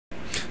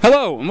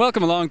Hello and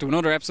welcome along to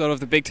another episode of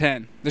the Big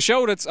Ten, the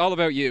show that's all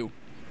about you.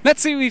 Let's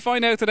see what we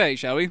find out today,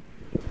 shall we?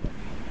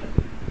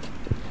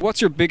 What's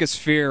your biggest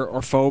fear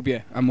or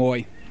phobia and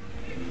why?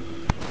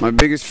 My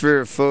biggest fear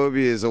or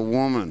phobia is a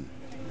woman.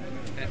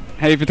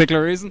 Any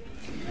particular reason?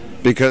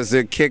 Because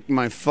they kick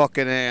my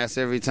fucking ass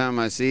every time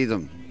I see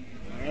them.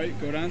 Alright,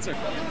 good answer.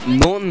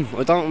 Nothing.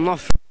 I'm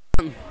not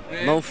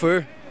no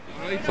fear.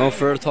 No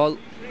fear at all.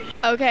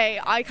 Okay,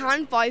 I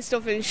can't buy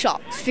stuff in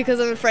shops because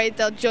I'm afraid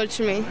they'll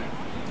judge me.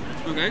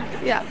 Okay.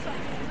 Yeah.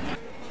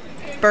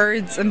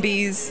 Birds and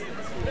bees.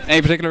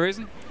 Any particular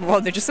reason? Well,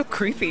 they're just so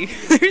creepy.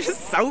 They're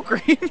just so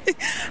creepy.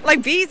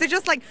 Like bees, they're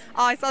just like,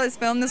 oh, I saw this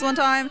film this one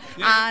time,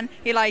 and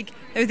they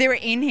were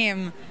in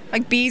him.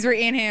 Like bees were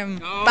in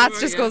him. Oh, That's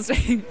right,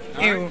 disgusting.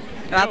 Yeah. Ew.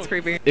 That's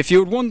creepy. If you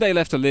had one day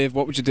left to live,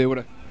 what would you do with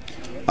it?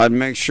 I'd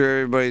make sure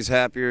everybody's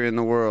happier in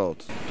the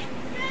world.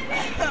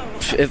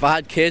 If I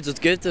had kids,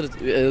 I'd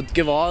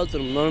give all to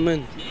them, you know what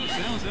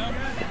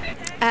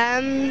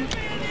I mean?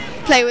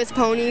 Play with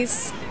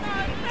ponies.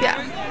 Yeah.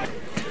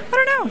 I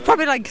don't know.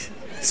 Probably like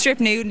strip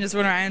nude and just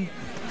run around.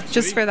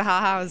 Just for the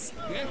ha-has.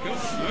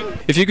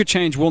 If you could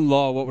change one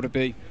law, what would it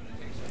be?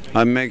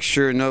 I'd make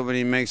sure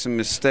nobody makes a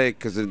mistake,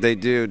 because if they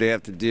do, they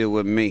have to deal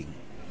with me.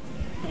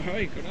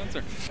 Alright, good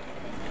answer.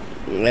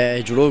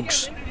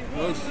 Drugs.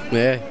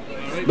 Yeah.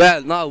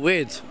 Well, no,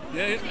 weed.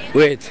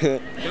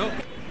 Weed.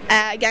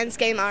 Against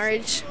gay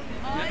marriage.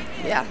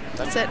 Yeah,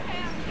 that's it.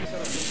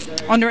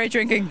 Underage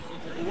drinking.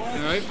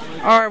 Alright.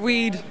 Or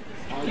weed.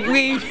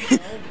 Weed.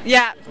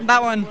 Yeah,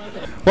 that one.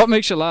 What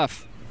makes you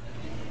laugh?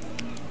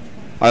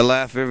 I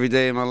laugh every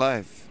day of my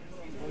life.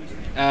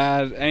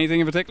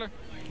 Anything in particular?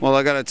 Well,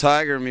 I got a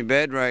tiger in my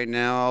bed right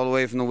now, all the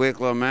way from the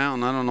Wicklow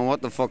Mountain. I don't know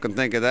what to fucking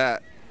think of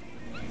that.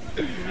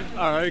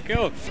 Alright,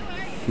 cool.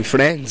 My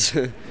friends.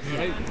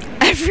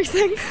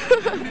 Everything.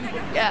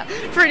 Yeah,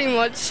 pretty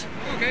much.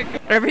 Okay, cool.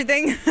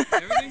 Everything.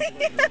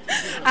 Everything?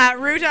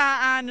 Ruta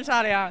and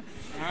Natalia.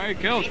 Alright,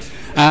 cool.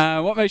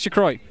 What makes you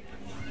cry?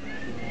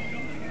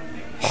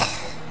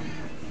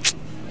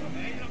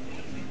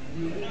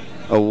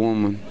 A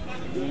woman.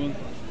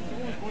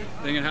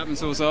 Think it happens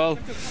to us all.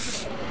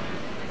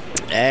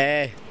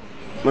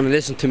 When I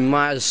listen to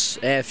Ma's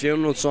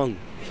funeral song,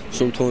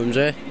 sometimes,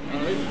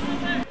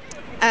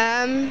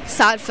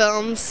 Sad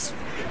films.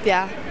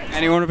 Yeah.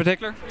 Anyone in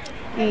particular?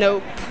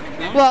 Nope.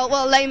 No?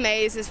 Well, Les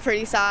Mis is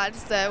pretty sad.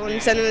 The one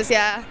in cinemas,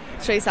 yeah,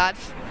 it's really sad.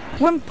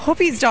 When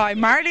puppies die,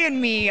 Marley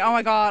and Me, oh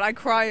my god, I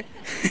cry.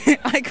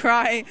 I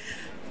cry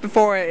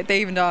before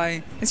they even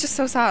die. It's just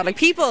so sad. Like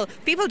people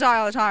die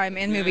all the time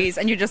in movies,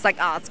 and you're just like,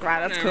 oh, it's great,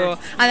 that's cool.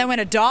 And then when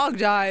a dog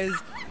dies,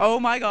 oh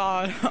my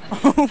god,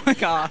 oh my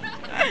god.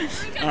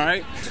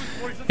 Alright.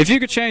 If you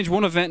could change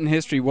one event in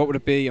history, what would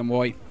it be and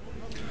why?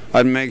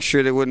 I'd make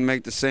sure they wouldn't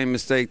make the same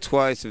mistake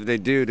twice. If they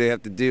do, they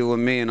have to deal with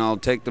me, and I'll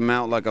take them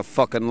out like a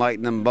fucking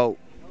lightning bolt.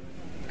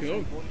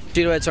 Cool.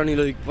 You know, it's only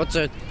like, what's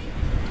it?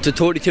 To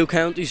 32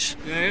 counties.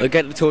 Yeah. I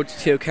get the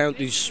 32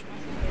 counties,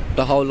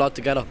 the whole lot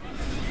together.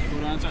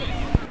 Good answer.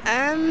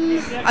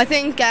 I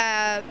think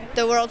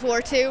the World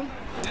War II,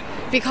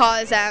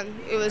 because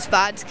it was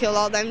bad to kill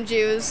all them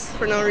Jews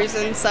for no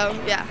reason, so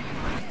yeah.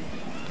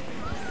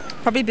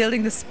 Probably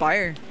building the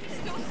spire.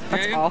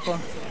 That's Yeah. awful.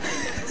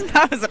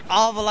 That was an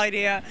awful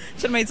idea.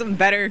 Should have made something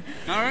better.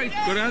 Alright,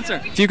 good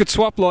answer. If you could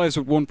swap lives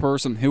with one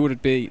person, who would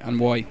it be and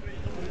why?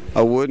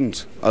 I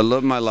wouldn't. I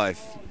love my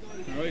life.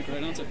 Alright,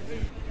 great answer.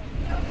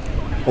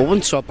 I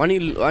wouldn't swap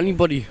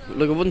anybody.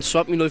 Like, I wouldn't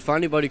swap my life for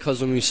anybody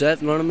because of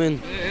myself, you know what I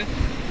mean? Yeah,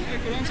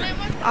 good answer.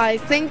 I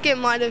think it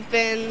might have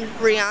been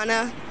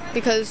Rihanna,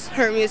 because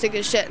her music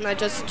is shit and I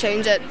just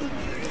change it.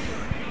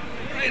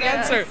 Great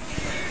answer.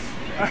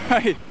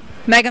 Alright.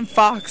 Megan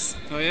Fox.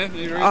 Oh yeah,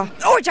 you're right.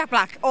 Oh, Jack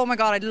Black. Oh my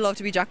god, I'd love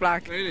to be Jack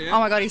Black. Really, yeah? Oh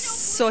my god, he's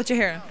such a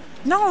hero.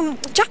 No,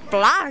 Jack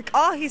Black.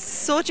 Oh, he's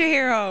such a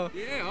hero.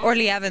 Yeah, Or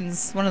Lee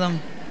Evans, one of them.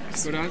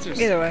 good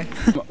answers. Either way.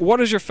 What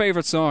is your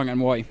favourite song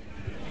and why?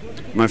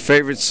 My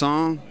favorite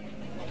song?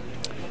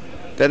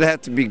 That'd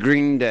have to be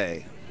Green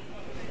Day.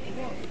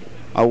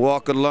 I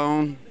walk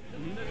alone,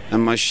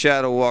 and my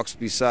shadow walks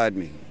beside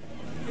me.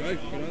 Right,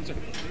 good answer.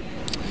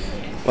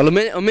 Well,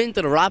 I'm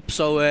into the rap,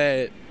 so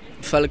a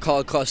fella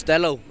called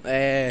Costello,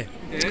 do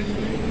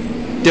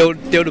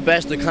the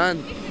best I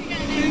can.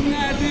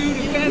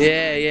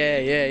 Yeah.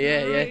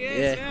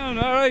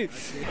 Alright.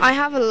 I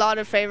have a lot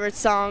of favorite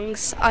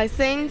songs. I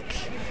think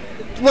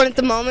one at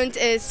the moment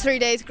is 3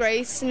 Days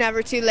Grace,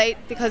 Never Too Late,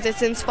 because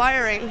it's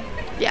inspiring.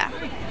 Yeah.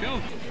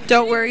 Cool.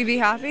 Don't Worry, Be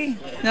Happy.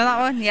 Know that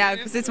one? Yeah,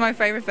 because it's my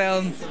favourite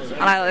film.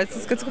 And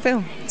it's a good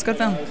film. It's a good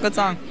film. Good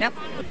song. Yep.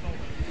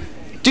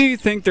 Do you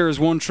think there is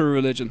one true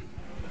religion?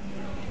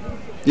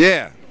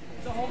 Yeah.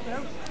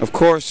 Of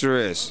course there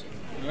is.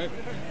 Right.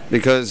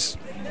 Because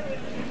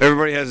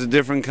everybody has a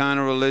different kind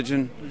of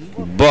religion,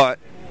 but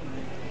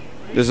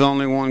there's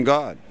only one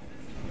God.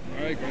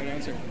 Alright, great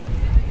answer.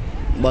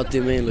 What do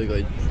you mean,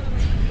 like,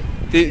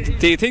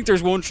 Do you think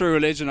there's one true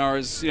religion, or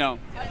is, you know?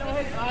 I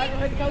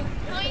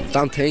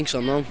don't think so,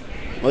 no.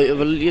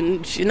 Well,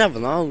 you never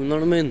know, you know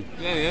what I mean?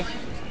 Yeah.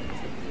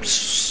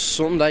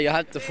 something that you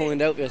have to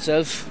find out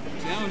yourself.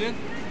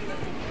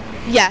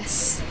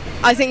 Yes.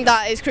 I think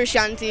that is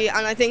Christianity,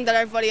 and I think that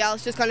everybody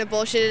else just kind of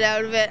bullshitted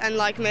out of it and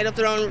like made up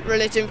their own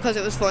religion because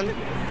it was fun.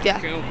 Yeah.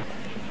 Cool.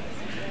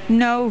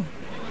 No.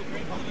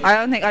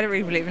 I don't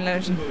really believe in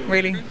religion,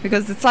 really,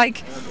 because it's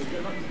like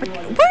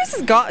where is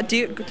this God,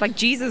 like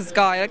Jesus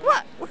guy? Like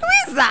what? Who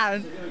is that?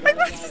 Like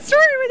what's the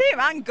story with him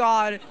and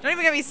God? Don't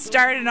even get me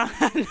started on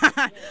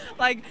that.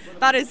 Like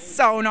that is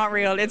so not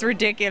real. It's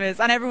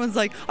ridiculous. And everyone's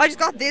like, I just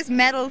got this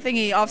medal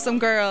thingy off some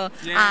girl,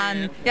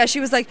 and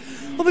she was like,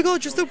 oh my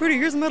God, you're so pretty.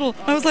 Here's a medal.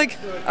 And I was like,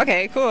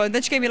 okay, cool. And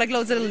then she gave me like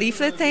loads of little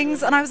leaflet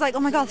things, and I was like, oh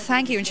my God,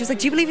 thank you. And she was like,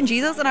 do you believe in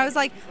Jesus? And I was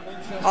like,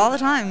 all the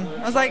time.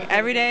 I was like,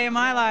 every day of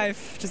my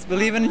life, just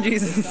believing in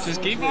Jesus.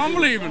 Just keep on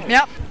believing.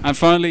 Yep. And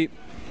finally,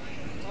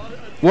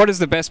 what is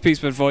the best piece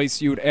of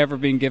advice you'd ever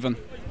been given?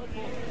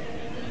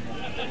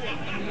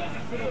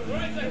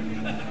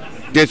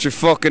 Get your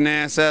fucking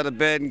ass out of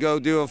bed and go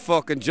do a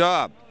fucking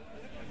job.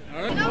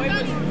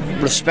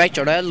 Respect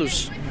your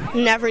elders.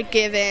 Never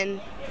give in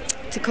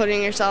to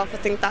cutting yourself. I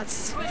think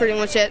that's pretty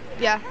much it.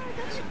 Yeah.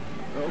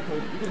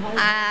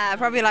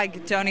 Probably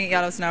like don't eat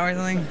yellow snow or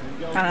something.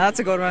 I don't know, that's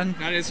a good one.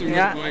 That is some good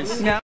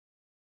advice. Yeah.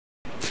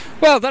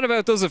 Well, that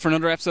about does it for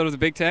another episode of the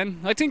Big Ten.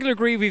 I think you'll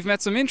agree we've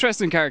met some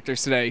interesting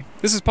characters today.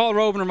 This is Paul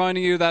Roban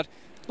reminding you that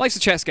life's a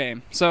chess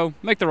game, so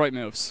make the right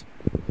moves.